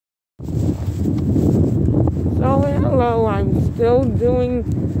So hello, I'm still doing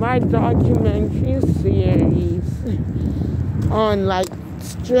my documentary series on like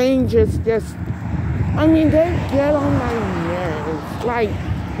strangers just, they get on my nerves. Like,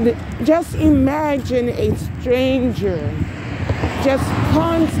 just imagine a stranger just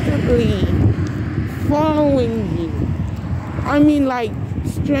constantly following you. Like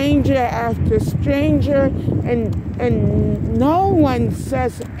stranger after stranger, and no one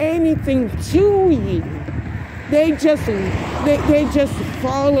says anything to you. They just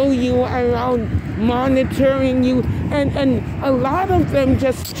follow you around, monitoring you, and a lot of them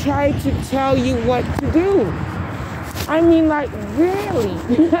just try to tell you what to do. Really.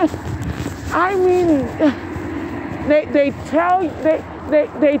 They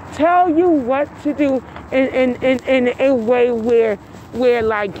tell you what to do in a way where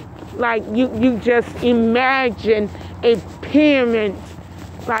you just imagine a parent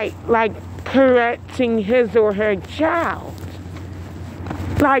like correcting his or her child.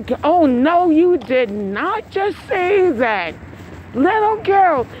 Like, oh no, you did not just say that. Little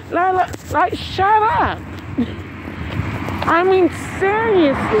girl, like shut up.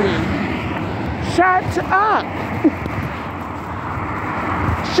 Seriously. Shut up.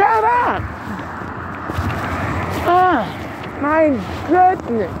 Shut up. Oh, my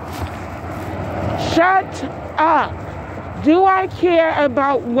goodness. Shut up. Do I care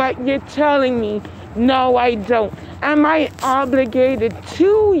about what you're telling me? No, I don't. Am I obligated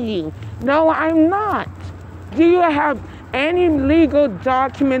to you? No, I'm not. Do you have any legal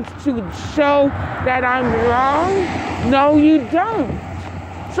documents to show that I'm wrong? No, you don't.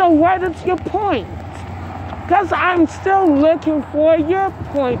 So what is your point? Because I'm still looking for your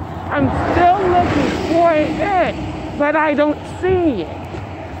point. I'm still looking for it, but I don't see it.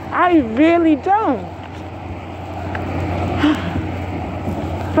 I really don't.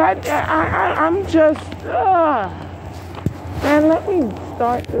 But I'm just, man, let me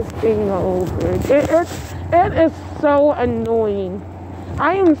start this thing over. It is so annoying.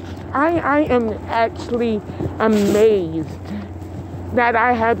 I am actually amazed that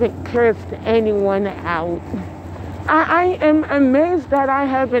I haven't cursed anyone out. I am amazed that I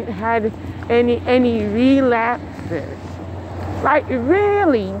haven't had any relapses. Like,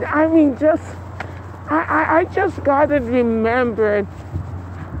 really, I just gotta remember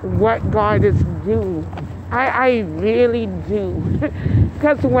what God is doing. I really do.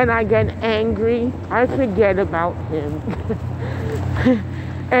 Because when I get angry, I forget about him.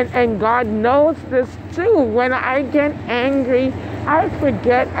 and God knows this too. When I get angry, I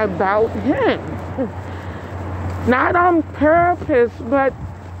forget about him. Not on purpose, but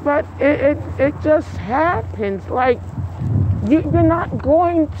it just happens. Like, you're not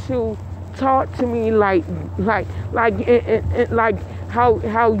going to talk to me like how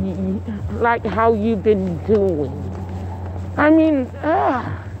you've been doing.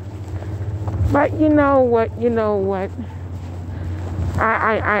 But you know what?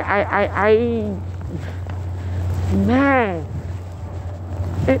 Man,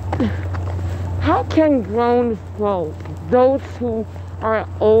 how can grown folk, those who are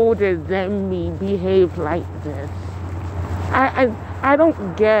older than me, behave like this? I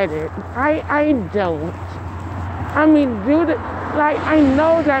don't get it. I don't. I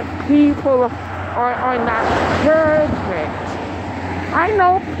know that people are not perfect. I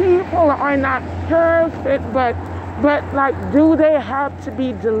know people are not perfect, but do they have to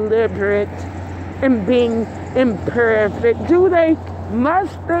be deliberate in being imperfect?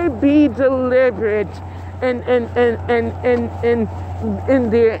 Must they be deliberate in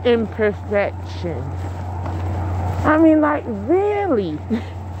their imperfections? Really?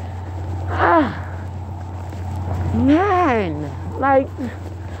 Man,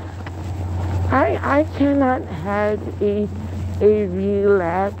 I cannot have a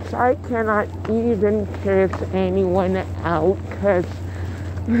relapse. I cannot even curse anyone out, because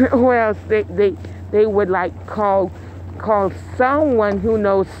or else they would call someone who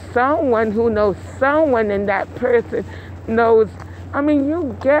knows someone who knows someone, and that person knows.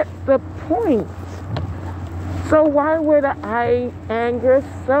 You get the point. So why would I anger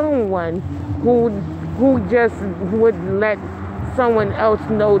someone who just would let someone else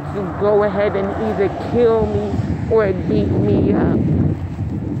know to go ahead and either kill me or beat me up?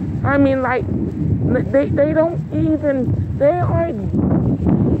 They don't even, they are,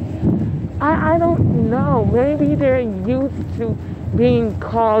 I don't know, maybe they're used to being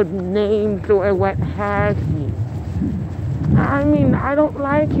called names or what have you. I don't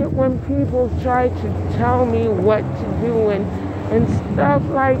like it when people try to tell me what to do and stuff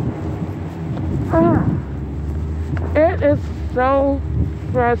like, it is so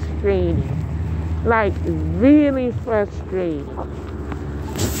frustrating. Like, really frustrating.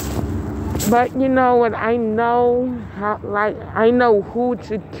 But you know what? I know who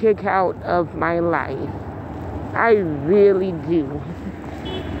to kick out of my life. I really do.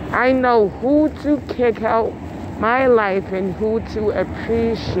 I know who to kick out my life and who to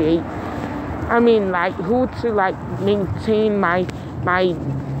appreciate. I mean, like, who to, like, maintain my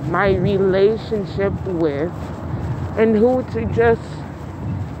relationship with, and who to just,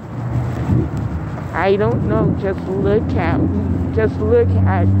 I don't know, just look at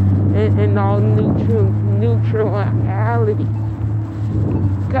in all neutrality.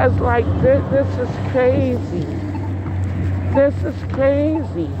 Because, like, this is crazy. This is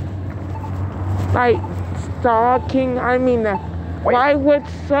crazy. Like, stalking, I mean, why would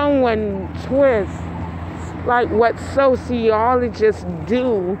someone twist, like, what sociologists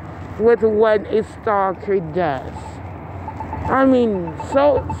do with what a stalker does? I mean,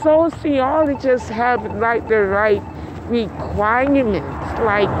 sociologists have, like, the right requirements,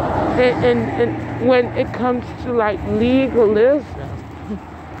 like, and when it comes to, like, legalism.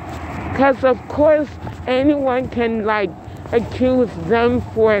 Because, of course, anyone can, like, accuse them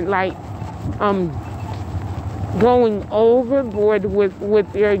for, like, going overboard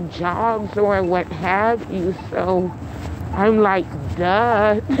with their jobs or what have you. So I'm like,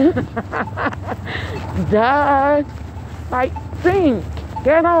 duh. Duh. Like, think.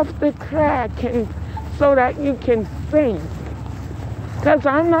 Get off the crack and so that you can think. Because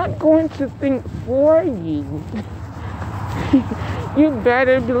I'm not going to think for you. You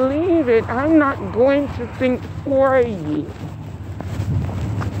better believe it. I'm not going to think for you.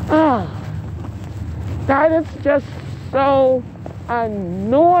 Ah. That is just so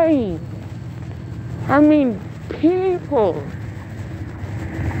annoying. I mean, people.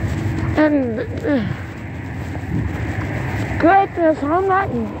 And goodness, I'm not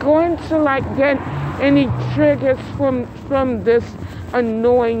going to, like, get any triggers from this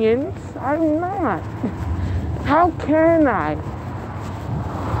annoyance. I'm not. How can I?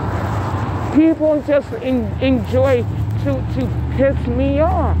 People just enjoy to piss me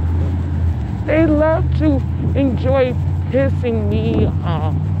off. They love to enjoy pissing me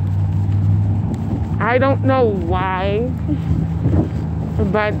off. I don't know why,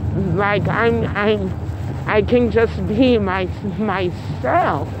 but, like, I can just be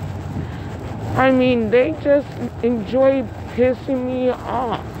myself. I mean, they just enjoy pissing me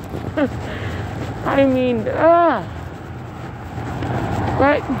off. I mean, but,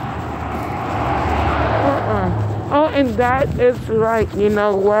 oh, and that is right. You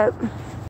know what?